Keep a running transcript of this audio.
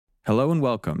Hello and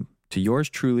welcome to yours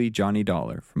truly, Johnny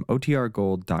Dollar from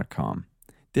OTRGold.com.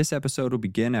 This episode will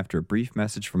begin after a brief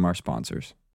message from our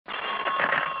sponsors.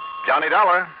 Johnny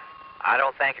Dollar. I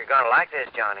don't think you're going to like this,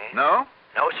 Johnny. No?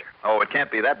 No, sir. Oh, it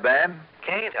can't be that bad.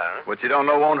 Can't, huh? What you don't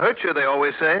know won't hurt you, they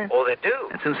always say. Oh, they do?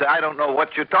 And since I don't know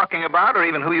what you're talking about or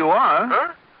even who you are...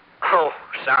 Huh? Oh,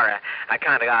 sorry. I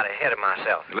kind of got ahead of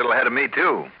myself. A little ahead of me,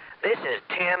 too. This is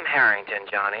Tim Harrington,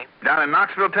 Johnny. Down in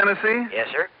Knoxville, Tennessee? Yes,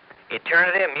 sir.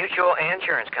 Eternity Mutual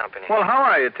Insurance Company. Well, how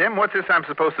are you, Tim? What's this I'm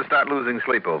supposed to start losing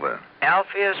sleep over?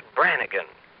 Alpheus Brannigan.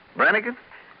 Brannigan?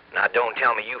 Now, don't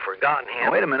tell me you've forgotten him.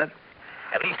 Oh, wait a minute.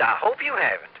 At least I hope you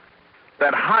haven't.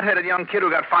 That hot-headed young kid who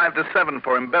got 5 to 7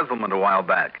 for embezzlement a while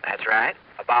back. That's right.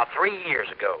 About 3 years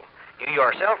ago. You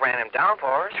yourself ran him down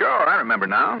for us. Sure, I remember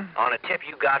now. On a tip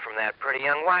you got from that pretty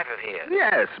young wife of his.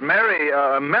 Yes,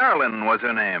 Marilyn was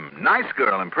her name. Nice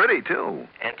girl and pretty, too.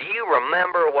 And do you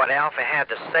remember what Alpha had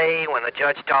to say when the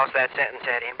judge tossed that sentence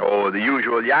at him? Oh, the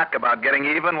usual yak about getting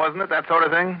even, wasn't it? That sort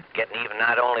of thing? Getting even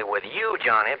not only with you,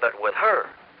 Johnny, but with her.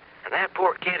 And that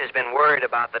poor kid has been worried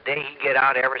about the day he'd get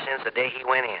out ever since the day he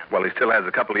went in. Well, he still has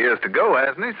a couple of years to go,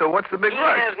 hasn't he? So what's the big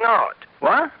rush? He has not.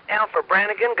 What? Alpha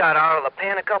Brannigan got out of the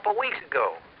pen a couple weeks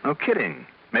ago. No kidding.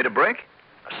 Made a break?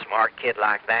 A smart kid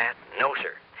like that? No,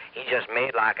 sir. He just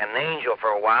made like an angel for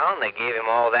a while, and they gave him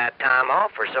all that time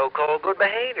off for so-called good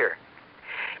behavior.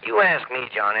 You ask me,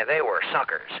 Johnny, they were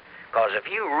suckers. Because if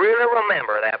you really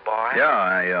remember that boy...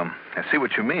 Yeah, I see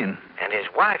what you mean. And his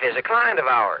wife is a client of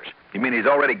ours. You mean he's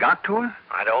already got to her?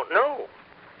 I don't know.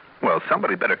 Well,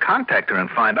 somebody better contact her and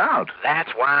find out.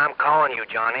 That's why I'm calling you,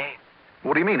 Johnny.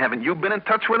 What do you mean? Haven't you been in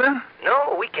touch with her?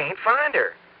 No, we can't find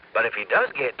her. But if he does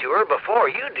get to her before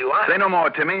you do, Say no more,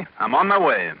 Timmy. I'm on my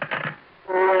way.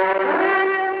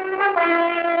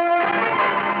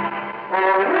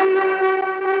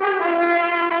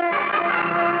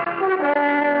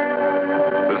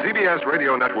 The CBS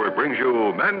Radio Network brings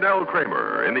you Mandel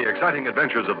Kramer in the exciting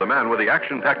adventures of the man with the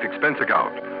action-packed expense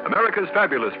account. America's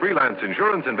fabulous freelance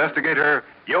insurance investigator,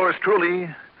 Yours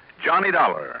truly, Johnny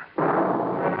Dollar.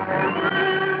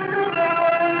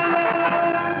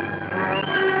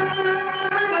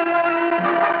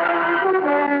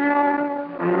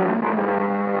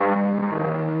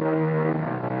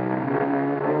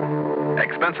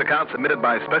 Expense account submitted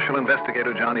by Special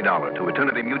Investigator Johnny Dollar to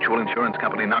Eternity Mutual Insurance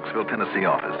Company, Knoxville, Tennessee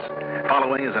office.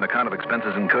 Following is an account of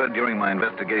expenses incurred during my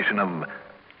investigation of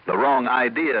the wrong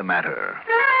idea matter.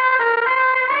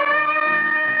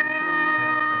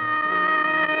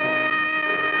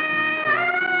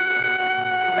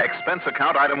 Expense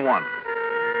account item 1.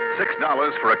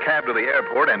 $6 for a cab to the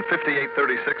airport and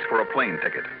 $58.36 for a plane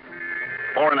ticket.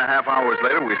 4.5 hours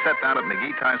later, we sat down at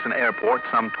McGee Tyson Airport,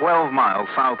 some 12 miles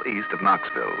southeast of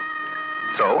Knoxville.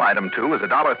 So, item 2 is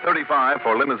 $1.35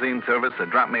 for limousine service that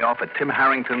dropped me off at Tim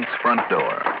Harrington's front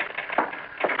door.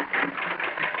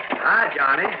 Hi,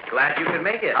 Johnny. Glad you could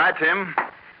make it. Hi, Tim.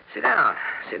 Sit down.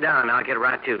 Sit down. I'll get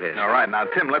right to this. All right, now,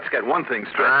 Tim, let's get one thing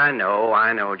straight. I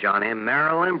know, Johnny.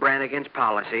 Marilyn Brannigan's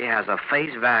policy has a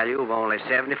face value of only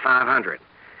 $7,500.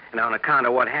 And on account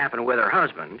of what happened with her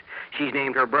husband, she's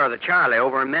named her brother Charlie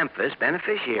over in Memphis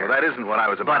beneficiary. Well, that isn't what I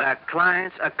was about. But a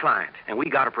client's a client, and we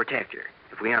got to protect her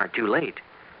if we aren't too late.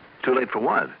 Too late for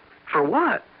what? For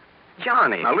what?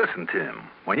 Johnny. Now, listen, Tim.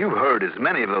 When you've heard as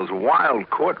many of those wild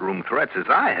courtroom threats as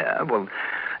I have, well,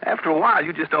 after a while,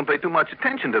 you just don't pay too much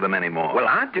attention to them anymore. Well,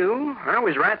 I do. I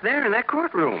was right there in that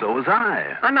courtroom. So was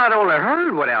I. I not only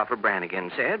heard what Alfred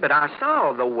Brannigan said, but I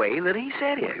saw the way that he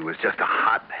said it. He was just a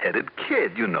hot-headed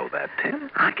kid. You know that,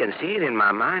 Tim. I can see it in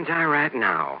my mind's eye right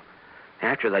now.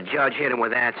 After the judge hit him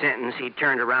with that sentence, he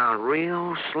turned around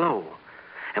real slow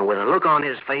and with a look on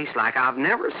his face like I've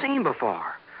never seen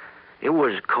before. It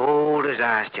was cold as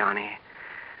ice, Johnny.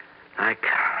 Like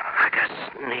a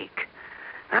snake.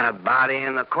 Not a body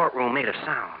in the courtroom made a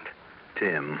sound.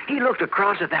 Tim. He looked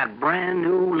across at that brand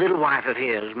new little wife of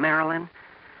his, Marilyn.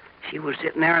 She was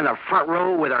sitting there in the front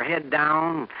row with her head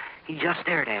down. He just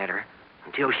stared at her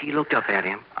until she looked up at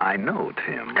him. I know,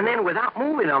 Tim. And then without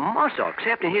moving a muscle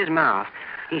except in his mouth,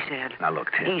 he said... Now,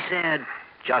 look, Tim. He said,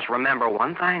 just remember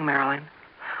one thing, Marilyn.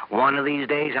 One of these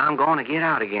days I'm going to get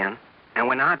out again. And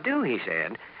when I do, he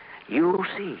said, you'll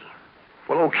see.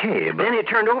 Well, okay, but... Then he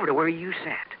turned over to where you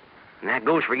sat. And that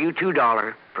goes for you too,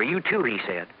 Dollar. For you too, he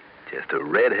said. Just a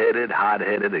red-headed,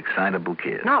 hot-headed, excitable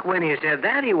kid. Not when he said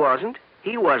that, he wasn't.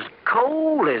 He was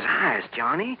cold as ice,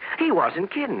 Johnny. He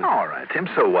wasn't kidding. All right, Tim,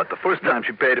 so what? The first time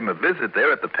she paid him a visit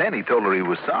there at the pen, he told her he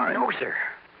was sorry. No, sir.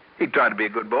 He tried to be a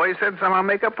good boy. He said somehow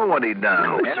make up for what he'd done.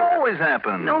 No, it sir. always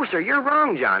happens. No, sir, you're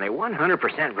wrong, Johnny.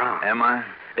 100% wrong. Am I?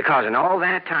 Because in all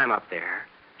that time up there,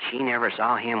 she never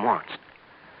saw him once.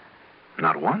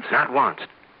 Not once? Not once.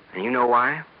 And you know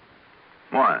why?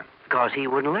 Why? Because he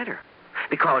wouldn't let her.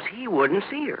 Because he wouldn't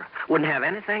see her. Wouldn't have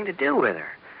anything to do with her.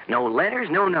 No letters,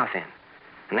 no nothing.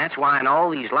 And that's why in all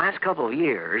these last couple of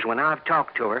years, when I've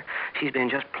talked to her, she's been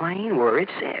just plain worried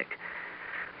sick.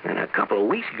 And a couple of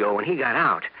weeks ago when he got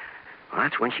out, well,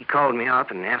 that's when she called me up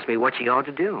and asked me what she ought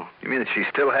to do. You mean that she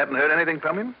still hadn't heard anything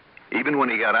from him? Even when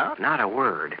he got out? Not a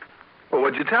word. Well,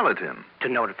 what'd you tell her, Tim? To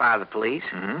notify the police.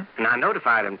 Mm-hmm. And I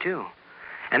notified them, too.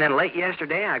 And then late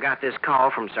yesterday, I got this call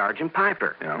from Sergeant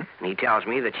Piper. Yeah? And he tells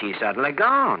me that she's suddenly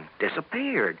gone,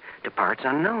 disappeared, to parts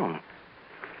unknown.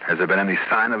 Has there been any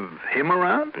sign of him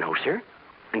around? No, sir.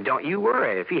 And don't you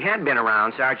worry. If he had been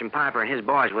around, Sergeant Piper and his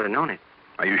boys would have known it.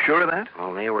 Are you sure of that?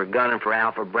 Well, they were gunning for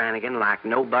Alfred Brannigan like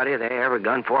nobody they ever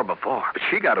gunned for before. But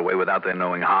she got away without their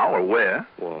knowing how or where.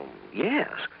 Well,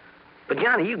 yes. But,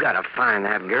 Johnny, you got to find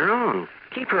that girl and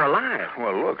keep her alive.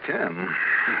 Well, look, Tim.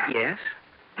 Yes?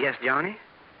 Yes, Johnny?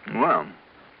 Well,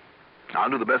 I'll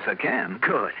do the best I can.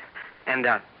 Good. And,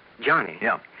 Johnny.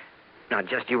 Yeah. Now,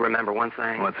 just you remember one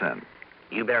thing. What's that?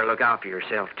 You better look out for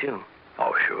yourself, too.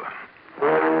 Oh, sure.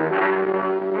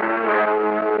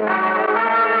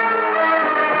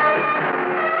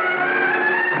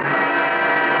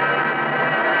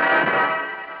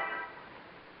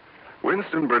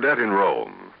 Winston Burdett in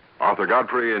Rome, Arthur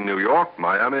Godfrey in New York,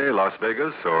 Miami, Las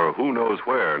Vegas, or who knows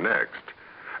where next.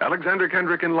 Alexander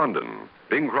Kendrick in London,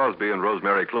 Bing Crosby and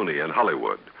Rosemary Clooney in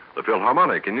Hollywood, the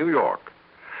Philharmonic in New York.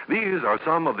 These are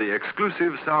some of the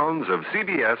exclusive sounds of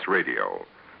CBS Radio.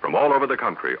 From all over the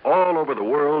country, all over the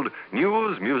world,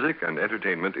 news, music, and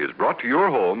entertainment is brought to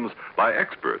your homes by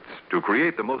experts to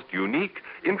create the most unique,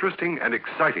 interesting, and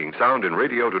exciting sound in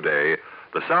radio today,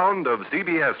 the sound of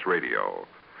CBS Radio.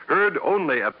 Heard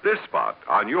only at this spot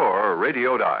on your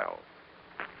radio dial.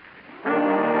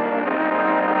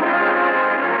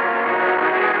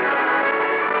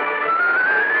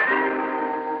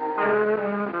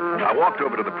 I walked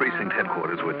over to the precinct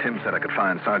headquarters where Tim said I could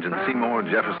find Sergeant Seymour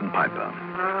Jefferson Piper.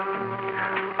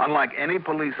 Unlike any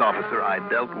police officer I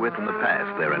dealt with in the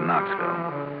past there in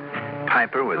Knoxville,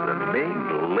 Piper was a big,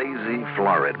 lazy,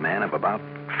 florid man of about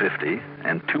 50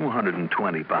 and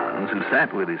 220 pounds who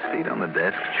sat with his feet on the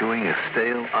desk chewing a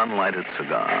stale, unlighted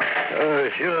cigar.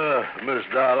 Sure, Miss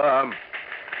Dollar. I'm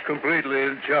completely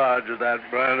in charge of that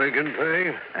Brannigan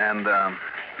thing. And,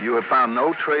 you have found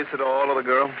no trace at all of the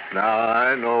girl? Now,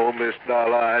 I know, Miss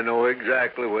Dollar, I know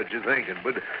exactly what you're thinking,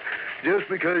 but just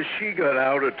because she got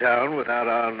out of town without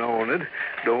our knowing it,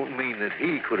 don't mean that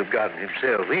he could have gotten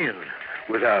himself in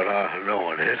without our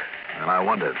knowing it. And I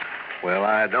wondered. Well,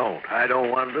 I don't. I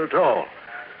don't wonder at all.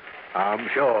 I'm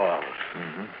sure of it.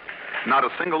 Mm-hmm. Not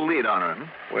a single lead on her, huh?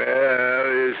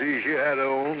 Well, you see, she had her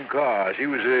own car. She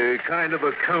was a kind of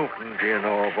accountant, you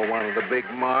know, for one of the big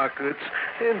markets,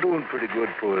 and doing pretty good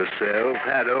for herself.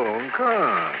 Had her own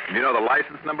car. Do you know the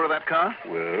license number of that car?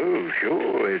 Well,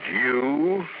 sure. It's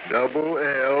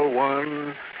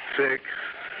ULL166.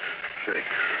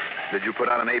 Did you put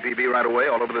out an APB right away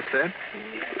all over the state?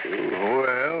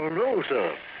 Well, no,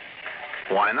 sir.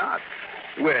 Why not?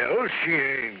 Well, she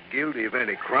ain't guilty of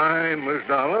any crime, Miss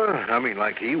Dollar. I mean,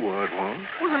 like he was once.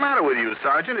 What's the matter with you,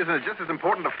 Sergeant? Isn't it just as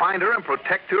important to find her and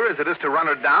protect her as it is to run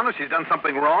her down if she's done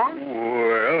something wrong?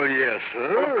 Well, yes,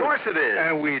 sir. Well, of course it is.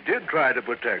 And we did try to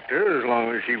protect her as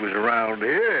long as she was around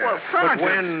here. Well,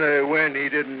 Sergeant... But when he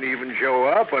didn't even show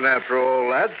up, and after all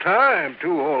that time, 2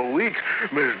 whole weeks,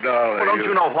 Miss Dollar... Well, don't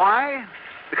you know why?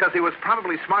 Because he was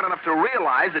probably smart enough to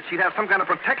realize that she'd have some kind of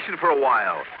protection for a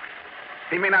while.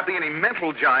 He may not be any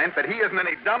mental giant, but he isn't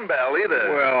any dumbbell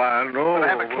either. Well, I know. To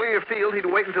have a clear field, he'd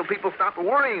wait until people stopped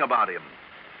worrying about him.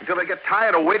 Until they get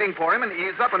tired of waiting for him and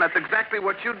ease up, and that's exactly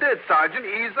what you did, Sergeant.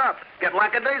 Ease up. Get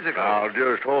lackadaisical. Now,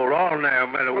 just hold on there a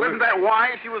minute. Well, isn't that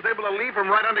why she was able to leave from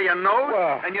right under your nose?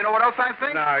 Well, and you know what else I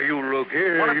think? Now, you look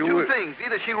here. One of two things.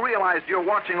 Either she realized your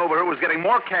watching over her was getting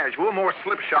more casual, more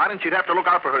slipshod, and she'd have to look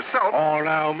out for herself. Oh,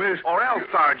 now, miss... Or else,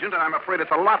 Sergeant, and I'm afraid it's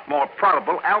a lot more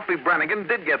probable, Alfie Brannigan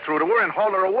did get through to her and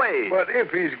haul her away. But if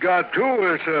he's got to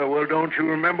her, sir, well, don't you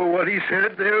remember what he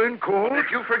said there in court? Did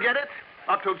you forget it?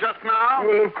 Up till just now?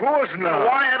 Well, of course not. Well,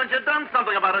 why haven't you done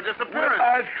something about her disappearance? Well,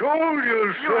 I told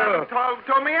you, You sir. haven't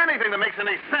told me anything that makes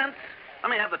any sense. Let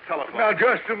me have the telephone. Now,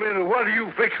 just a minute. What are you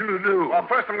fixing to do? Well,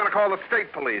 first I'm going to call the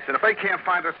state police, and if they can't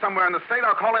find her somewhere in the state,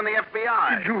 I'll call in the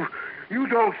FBI. You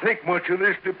don't think much of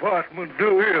this department,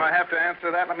 do you? Do I have to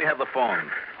answer that? Let me have the phone.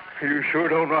 You sure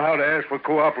don't know how to ask for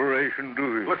cooperation,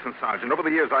 do you? Listen, Sergeant, over the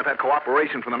years I've had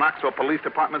cooperation from the Knoxville Police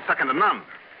Department second to none.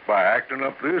 By acting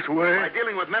up this way? By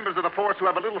dealing with members of the force who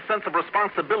have a little sense of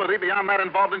responsibility beyond that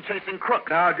involved in chasing crooks.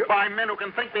 Now, by men who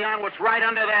can think beyond what's right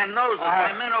under their noses.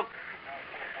 By men who...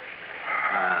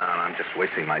 I'm just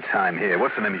wasting my time here.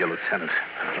 What's the name of your lieutenant?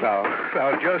 Now,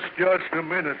 just a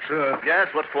minute, sir. Yes,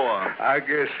 what for? I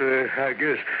guess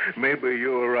maybe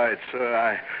you're right,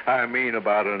 sir. I mean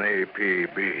about an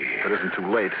APB. It isn't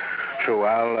too late. So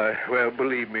well,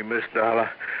 believe me, Miss Dollar,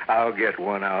 I'll get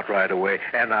one out right away,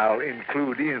 and I'll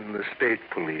include in the state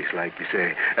police, like you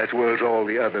say, as well as all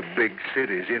the other big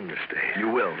cities in the state. You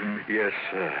will? Yes,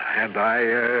 sir. And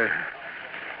I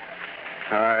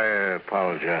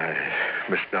apologize,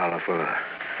 Miss Dollar, for...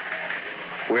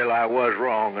 Well, I was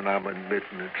wrong, and I'm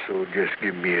admitting it, so just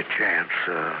give me a chance,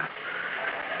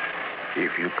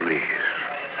 if you please.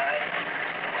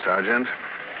 Sergeant?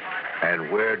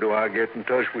 And where do I get in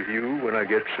touch with you when I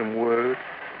get some word?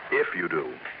 If you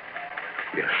do.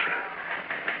 Yes,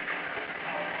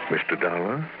 sir. Mr.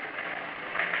 Dollar?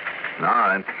 All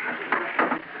right.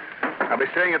 I'll be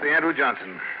staying at the Andrew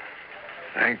Johnson.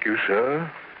 Thank you, sir.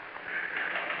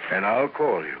 And I'll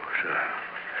call you, sir.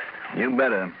 You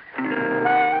better.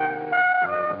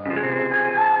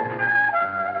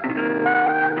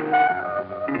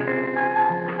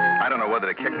 I don't know whether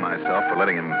to kick myself for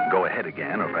letting him go ahead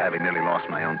again or for having nearly lost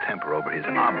my own temper over his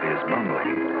obvious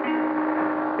bumbling.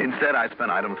 Instead, I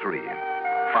spent item 3,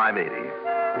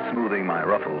 $5.80, smoothing my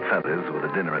ruffled feathers with a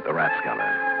dinner at the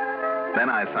Rathskeller. Then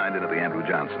I signed in at the Andrew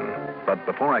Johnson. But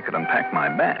before I could unpack my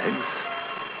bags...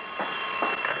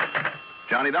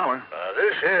 Johnny Dollar.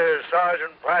 This is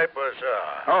Sergeant Piper, sir.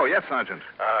 Oh, yes, Sergeant.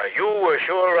 You were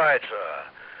sure right, sir.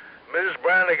 Mrs.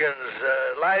 Brannigan's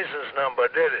license number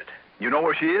did it. You know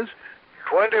where she is?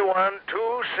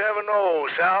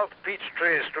 21270 South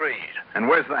Peachtree Street. And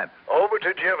where's that? Over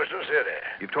to Jefferson City.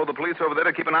 You've told the police over there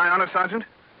to keep an eye on her, Sergeant?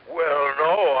 Well,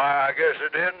 no, I guess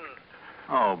it didn't.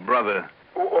 Oh, brother.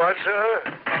 What, sir?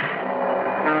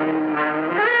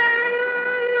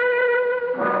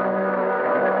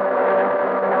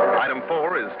 Item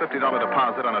 4 is $50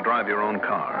 deposit on a drive-your-own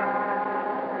car.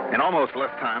 In almost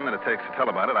less time than it takes to tell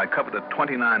about it, I covered the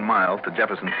 29 miles to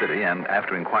Jefferson City and,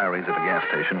 after inquiries at a gas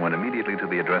station, went immediately to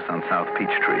the address on South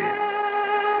Peachtree.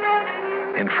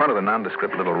 In front of the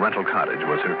nondescript little rental cottage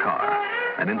was her car.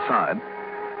 And inside,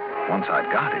 once I'd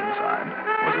got inside,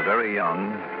 was a very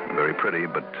young, very pretty,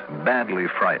 but badly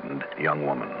frightened young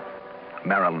woman,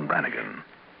 Marilyn Brannigan.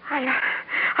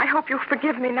 I hope you'll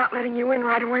forgive me not letting you in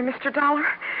right away, Mr. Dollar.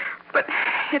 But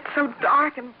it's so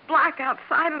dark and black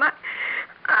outside, and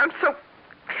I'm so...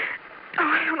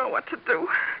 I don't know what to do.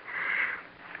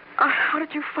 How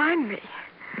did you find me?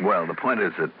 Well, the point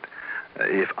is that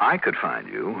if I could find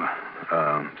you,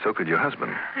 so could your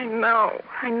husband. I know.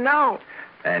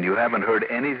 And you haven't heard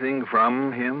anything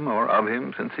from him or of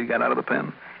him since he got out of the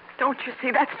pen? Don't you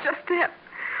see? That's just it.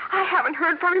 I haven't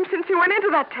heard from him since he went into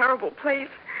that terrible place.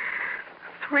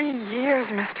 3 years,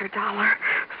 Mr. Dollar.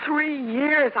 3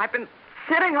 years. I've been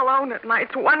sitting alone at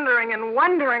nights wondering and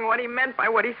wondering what he meant by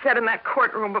what he said in that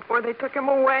courtroom before they took him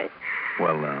away.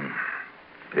 Well,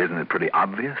 isn't it pretty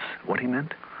obvious what he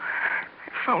meant?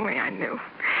 If only I knew.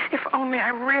 If only I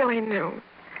really knew.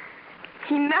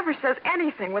 He never says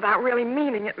anything without really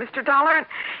meaning it, Mr. Dollar, and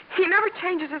he never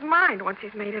changes his mind once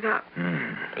he's made it up.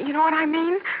 You know what I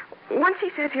mean? Once he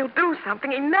says he'll do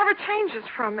something, he never changes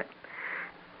from it.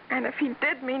 And if he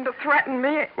did mean to threaten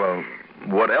me... Well,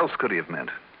 what else could he have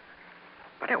meant?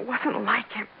 But it wasn't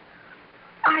like him.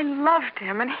 I loved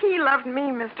him, and he loved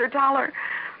me, Mr. Dollar.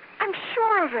 I'm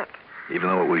sure of it. Even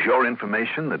though it was your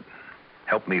information that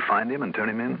helped me find him and turn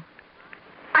him in?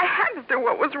 I had to do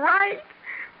what was right.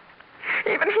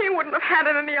 Even he wouldn't have had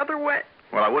it any other way.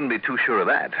 Well, I wouldn't be too sure of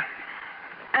that.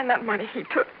 And that money he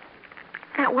took,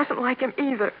 that wasn't like him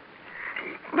either.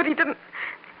 But he didn't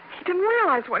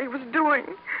realize what he was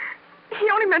doing. He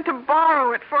only meant to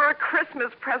borrow it for a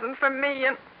Christmas present for me,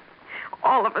 and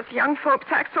all of us young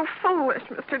folks act so foolish,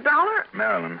 Mr. Dollar.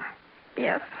 Marilyn.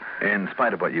 Yes? In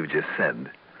spite of what you've just said,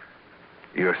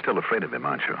 you're still afraid of him,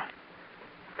 aren't you?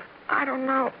 I don't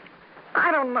know.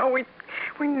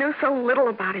 We knew so little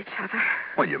about each other.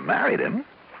 Well, you married him.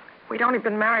 We'd only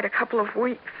been married a couple of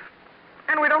weeks.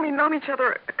 And we'd only known each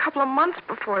other a couple of months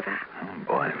before that. Oh,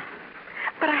 boy.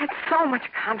 But I had so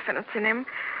much confidence in him.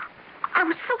 I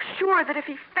was so sure that if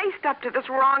he faced up to this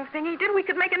wrong thing he did, we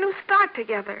could make a new start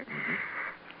together. Mm-hmm.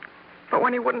 But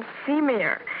when he wouldn't see me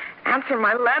or answer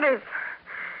my letters,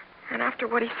 and after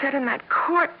what he said in that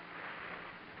court...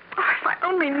 Oh, if I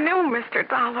only knew, Mr.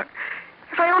 Dollar.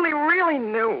 If I only really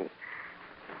knew.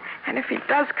 And if he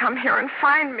does come here and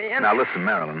find me and... Now, listen,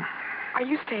 Marilyn. Are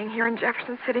you staying here in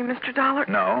Jefferson City, Mr. Dollar?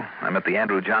 No, I'm at the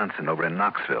Andrew Johnson over in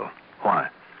Knoxville. Why?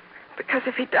 Because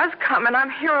if he does come and I'm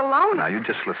here alone... Now, you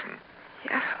just listen.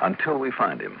 Yes? Until we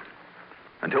find him,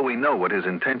 until we know what his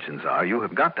intentions are, you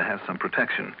have got to have some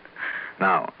protection.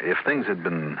 Now, if things had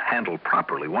been handled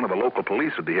properly, one of the local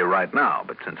police would be here right now.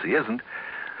 But since he isn't,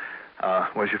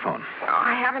 where's your phone? Oh,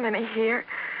 I haven't any here.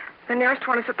 The nearest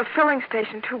one is at the filling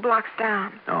station 2 blocks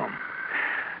down. Oh.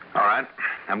 All right.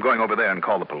 I'm going over there and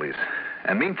call the police.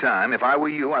 And meantime, if I were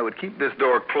you, I would keep this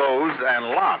door closed and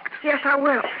locked. Yes, I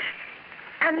will.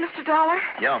 And, Mr. Dollar?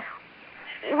 Yeah.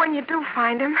 When you do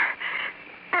find him,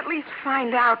 at least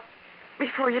find out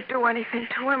before you do anything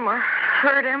to him or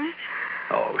hurt him.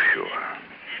 Oh, sure.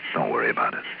 Don't worry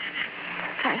about it.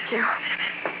 Thank you.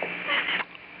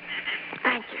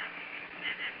 Thank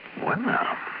you. Well,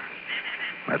 now,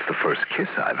 that's the first kiss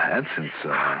I've had since,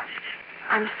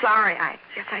 I'm sorry. I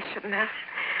guess I shouldn't have.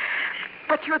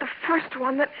 But you're the first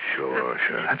one that... Sure.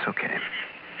 That's okay.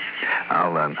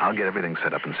 I'll get everything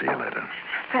set up and see you later.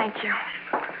 Thank you.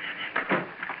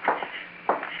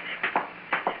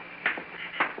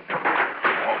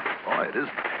 Oh, boy, it is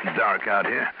dark out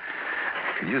here.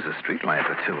 Could use a street lamp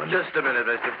or two. And... Just a minute,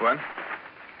 Mr. What?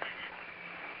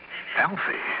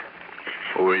 Alfie.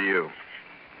 Who are you?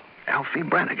 Alfie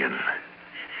Brannigan.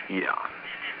 Yeah.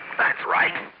 That's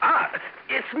right.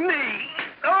 It's me.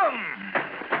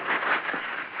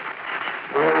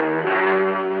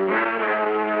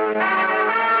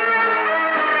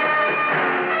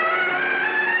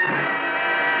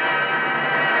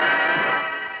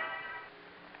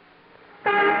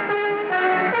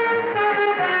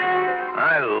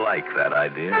 I like that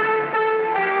idea.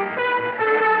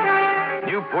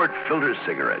 Newport filter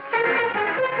cigarettes.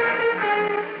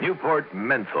 Newport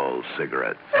menthol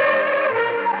cigarettes.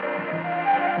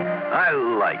 I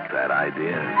like that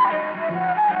idea.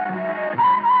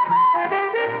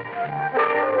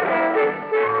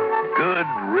 Good,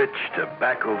 rich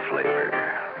tobacco flavor.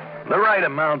 The right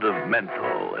amount of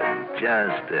menthol and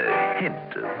just a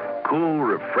hint of cool,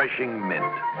 refreshing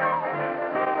mint.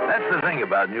 That's the thing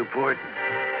about Newport.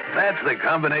 That's the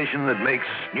combination that makes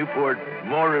Newport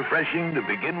more refreshing to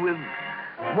begin with,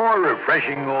 more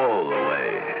refreshing all the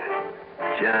way.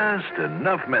 Just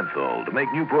enough menthol to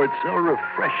make Newport so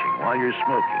refreshing while you're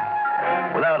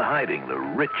smoking, without hiding the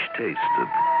rich taste of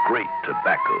great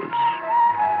tobaccos.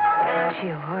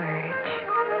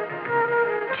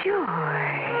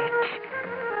 George,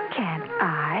 can't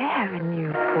I have a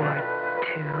Newport,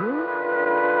 too?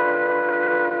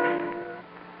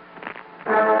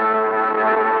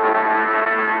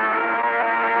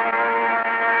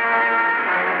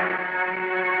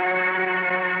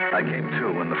 I came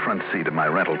to in the front seat of my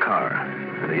rental car.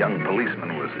 The young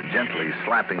policeman was gently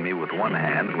slapping me with one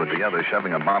hand and with the other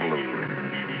shoving a bottle of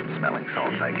smelling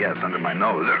salts, I guess, under my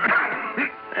nose.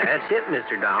 That's it,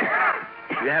 Mr. Dollar.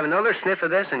 You have another sniff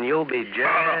of this and you'll be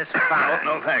just fine.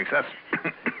 No, thanks.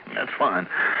 That's fine.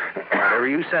 Whatever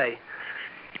you say.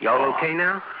 Y'all okay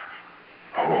now?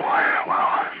 Oh,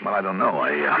 wow. Well, I don't know.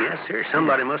 Yes, sir.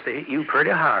 Somebody must have hit you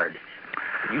pretty hard.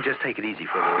 You just take it easy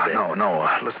for a little bit. No.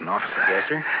 Listen, officer. Yes,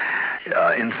 sir?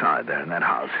 Inside there in that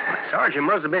house. Sergeant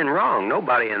must have been wrong.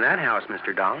 Nobody in that house,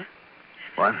 Mr. Dollar.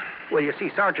 What? Well, you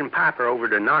see, Sergeant Piper over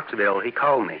to Knoxville, he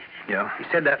called me. Yeah? He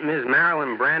said that Miss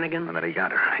Marilyn Brannigan... And that he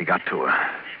got her. He got to her.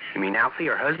 You mean Alfie,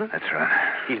 her husband? That's right.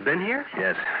 He's been here?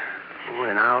 Yes. Well,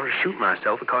 then I ought to shoot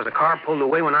myself because the car pulled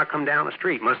away when I come down the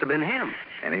street. Must have been him.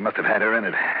 And he must have had her in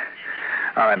it.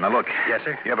 All right, now look. Yes,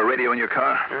 sir? You have a radio in your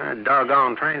car?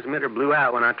 Doggone transmitter blew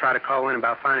out when I tried to call in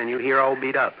about finding you here all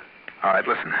beat up. All right,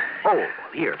 listen. Oh,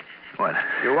 here. What?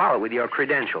 Your wallet with your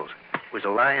credentials was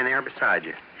lying there beside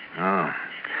you. Oh.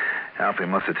 Alfie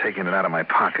must have taken it out of my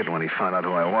pocket when he found out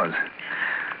who I was.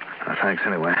 Thanks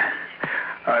anyway.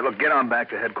 All right, look, get on back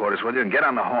to headquarters, will you? And get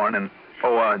on the horn and...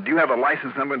 Oh, do you have a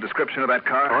license number and description of that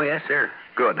car? Oh, yes, sir.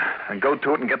 Good. And go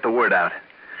to it and get the word out.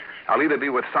 I'll either be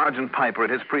with Sergeant Piper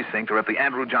at his precinct or at the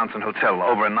Andrew Johnson Hotel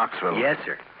over in Knoxville. Yes,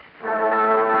 sir.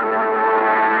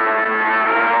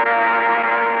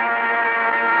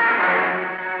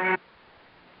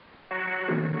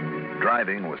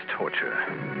 Driving was torture.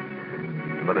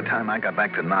 By the time I got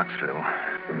back to Knoxville,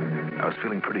 I was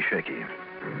feeling pretty shaky.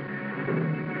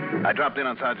 I dropped in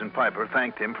on Sergeant Piper,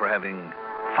 thanked him for having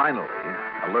finally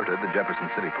alerted the Jefferson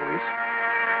City Police,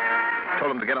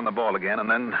 told him to get on the ball again, and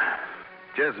then,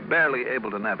 just barely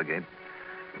able to navigate,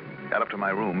 got up to my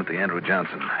room at the Andrew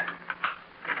Johnson.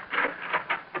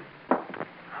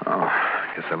 Oh,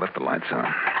 guess I left the lights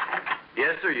on.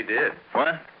 Yes, sir, you did.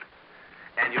 What?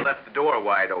 And you left the door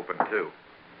wide open, too.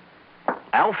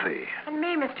 Alfie. And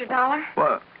me, Mr. Dollar.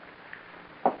 What?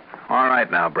 All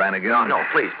right now, Brannigan. No,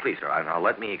 please, sir. Now,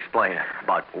 let me explain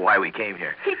about why we came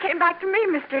here. He came back to me,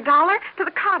 Mr. Dollar, to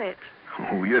the cottage.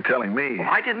 Oh, you're telling me. Well,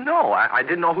 I didn't know. I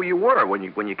didn't know who you were when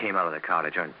you came out of the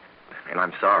cottage. And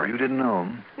I'm sorry. You didn't know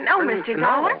him? No, Mr.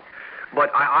 Dollar. But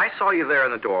I saw you there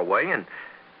in the doorway, and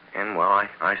well,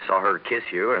 I saw her kiss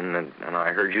you, and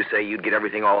I heard you say you'd get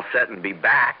everything all set and be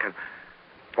back. And,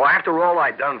 well, after all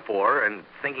I'd done for her, and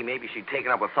thinking maybe she'd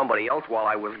taken up with somebody else while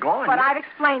I was gone. But I've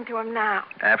explained to him now.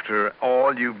 After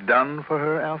all you've done for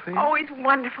her, Alfie? Oh, he's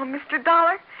wonderful, Mr.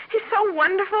 Dollar. He's so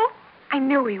wonderful. I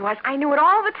knew he was. I knew it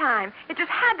all the time. It just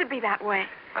had to be that way.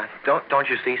 Don't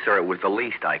you see, sir, it was the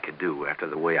least I could do after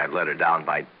the way I let her down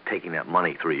by taking that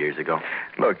money 3 years ago.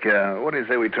 Look, what do you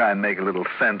say we try and make a little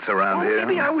sense around here?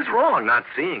 Maybe I was wrong not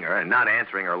seeing her and not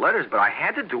answering her letters, but I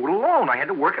had to do it alone. I had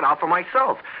to work it out for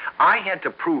myself. I had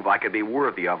to prove I could be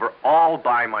worthy of her all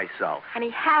by myself. And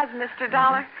he has, Mr.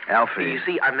 Dollar. Alfie. You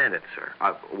see, I meant it, sir.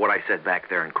 What I said back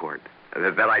there in court.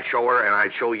 That I'd show her and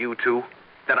I'd show you, too.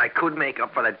 That I could make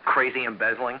up for that crazy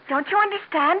embezzling. Don't you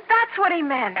understand? That's what he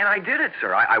meant. And I did it,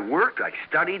 sir. I worked. I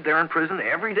studied there in prison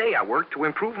every day. I worked to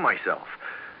improve myself.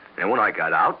 And when I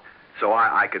got out, so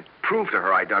I could prove to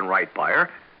her I'd done right by her,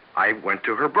 I went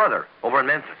to her brother over in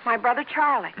Memphis. My brother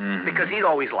Charlie. Mm-hmm. Because he'd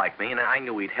always liked me, and I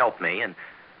knew he'd help me, and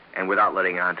without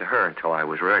letting on to her until I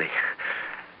was ready.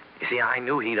 You see, I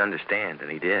knew he'd understand,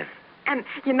 and he did. And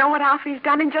you know what Alfie's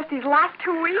done in just these last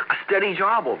 2 weeks? A steady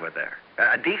job over there.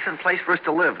 A decent place for us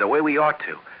to live the way we ought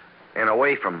to. And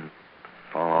away from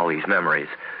all these memories.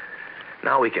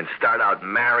 Now we can start out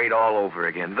married all over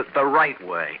again, the right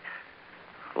way.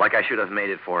 Like I should have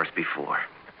made it for us before.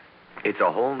 It's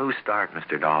a whole new start,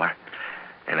 Mr. Dollar.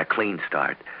 And a clean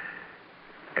start.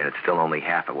 And it's still only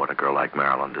half of what a girl like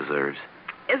Marilyn deserves.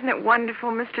 Isn't it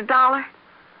wonderful, Mr. Dollar?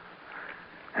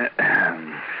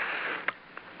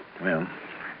 Well,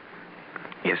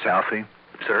 yes, Alfie?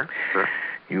 Sir? Sir?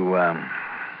 You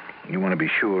want to be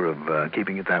sure of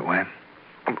keeping it that way?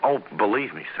 Oh,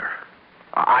 believe me, sir.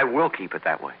 I will keep it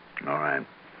that way. All right.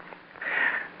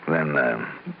 Then,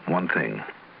 one thing.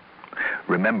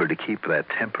 Remember to keep that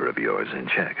temper of yours in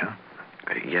check, huh?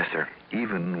 Yes, sir.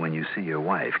 Even when you see your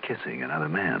wife kissing another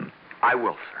man. I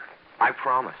will, sir. I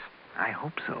promise. I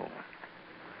hope so.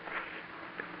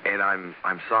 And I'm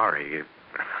sorry.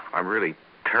 I'm really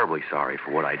terribly sorry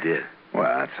for what I did. Well,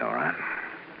 that's all right.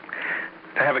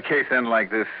 To have a case end like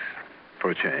this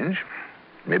for a change,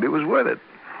 maybe it was worth it.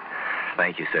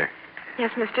 Thank you, sir.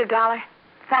 Yes, Mr. Dollar.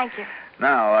 Thank you.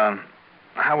 Now,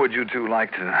 how would you two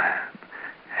like to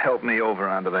help me over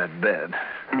onto that bed?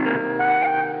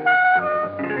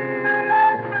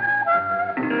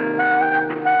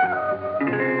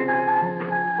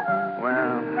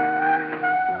 Well,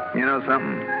 you know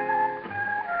something?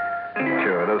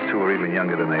 Sure, those two are even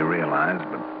younger than they realize,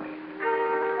 but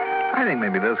I think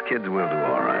maybe those kids will do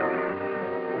all right.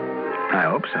 I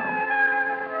hope so.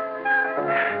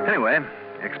 Anyway,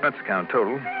 expense account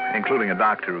total, including a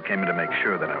doctor who came in to make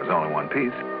sure that I was all in one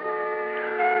piece.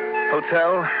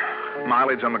 Hotel,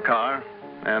 mileage on the car,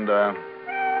 and the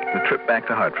trip back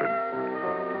to Hartford.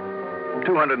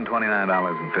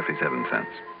 $229.57.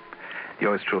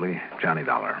 Yours truly, Johnny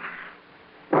Dollar.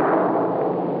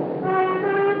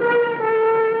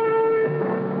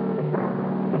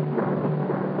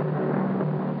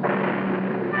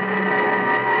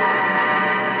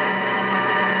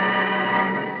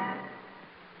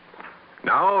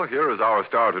 Now, here is our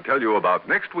star to tell you about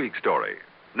next week's story.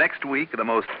 Next week, the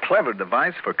most clever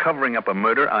device for covering up a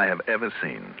murder I have ever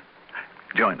seen.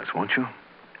 Join us, won't you?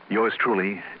 Yours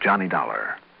truly, Johnny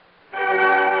Dollar.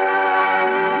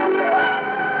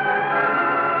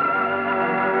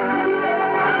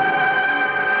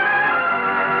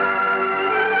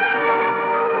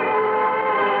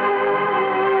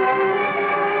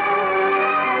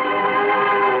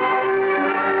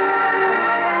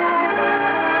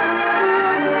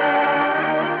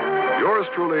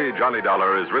 Truly, Johnny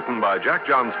Dollar is written by Jack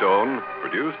Johnstone,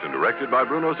 produced and directed by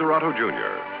Bruno Serrato,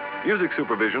 Jr. Music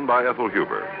supervision by Ethel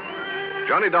Huber.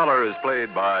 Johnny Dollar is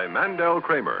played by Mandel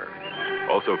Kramer.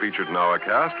 Also featured in our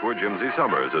cast were Jimsy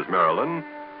Summers as Marilyn,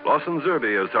 Lawson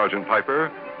Zerby as Sergeant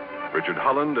Piper, Richard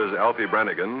Holland as Alfie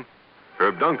Brannigan,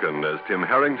 Herb Duncan as Tim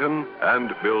Harrington,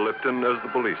 and Bill Lipton as the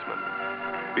policeman.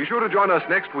 Be sure to join us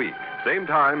next week, same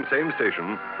time, same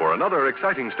station, for another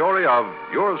exciting story of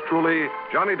yours truly,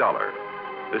 Johnny Dollar.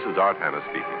 This is Art Hanna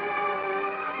speaking.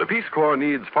 The Peace Corps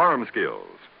needs farm skills.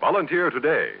 Volunteer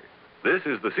today. This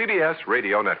is the CBS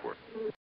Radio Network.